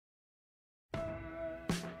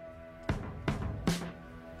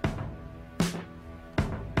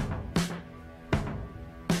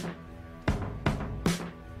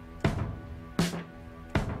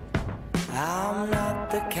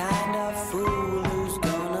the kind of fool who's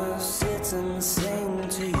gonna sit and sing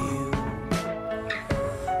to you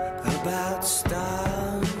about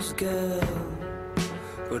stars, girl.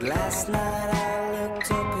 But last night I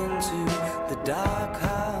looked up into the dark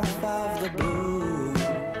half of the blue,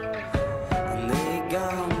 and they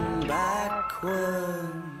gone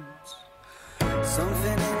backwards.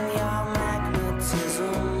 Something in your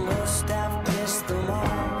magnetism must have pissed them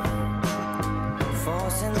off,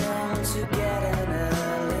 forcing them to get an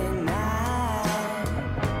early night.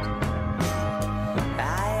 I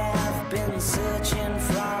have been searching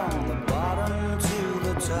from the bottom to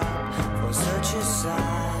the top for such a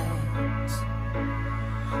sight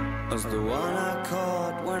as the one I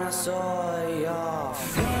caught when I saw your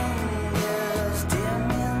fingers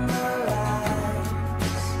dim in the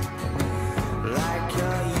lights, like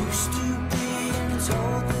you're used to being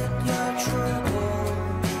told that you're trouble.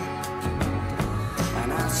 And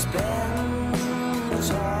I spend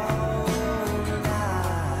all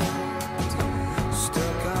night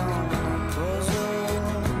stuck on a puzzle.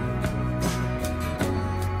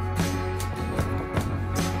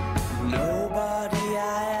 Nobody I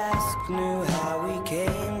asked knew how we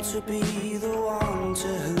came to be the one to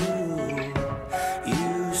who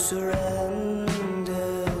you surrendered.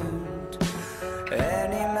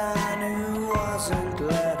 Any man who wasn't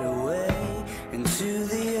led away into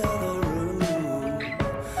the other room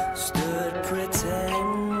stood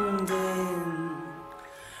pretending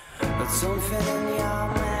that something in your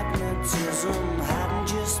magnetism hadn't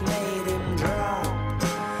just made him drop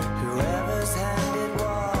whoever's hand it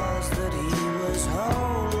was that he was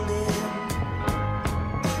holding.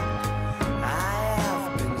 I have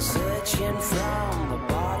been searching from the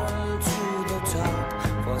bottom to the top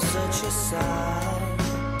for such a sight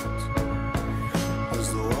as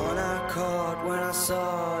the one I caught when I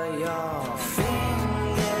saw your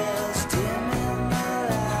fingers dim in the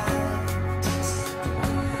lights,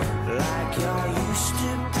 like you're used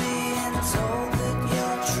to being told that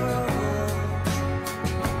you're trouble.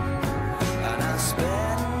 And I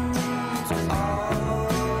spent all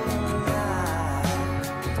night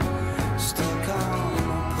stuck on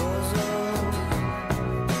a puzzle.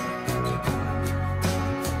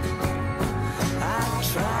 I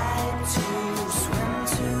tried to swim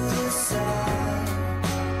to the side,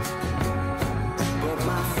 but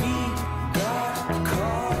my feet got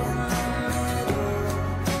caught in the middle.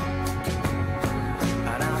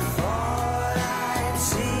 And I thought I'd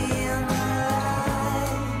see in the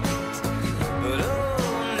light, but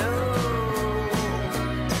oh no,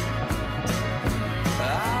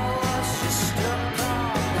 I was just stuck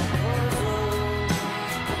on a puzzle,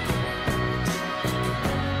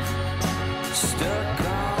 stuck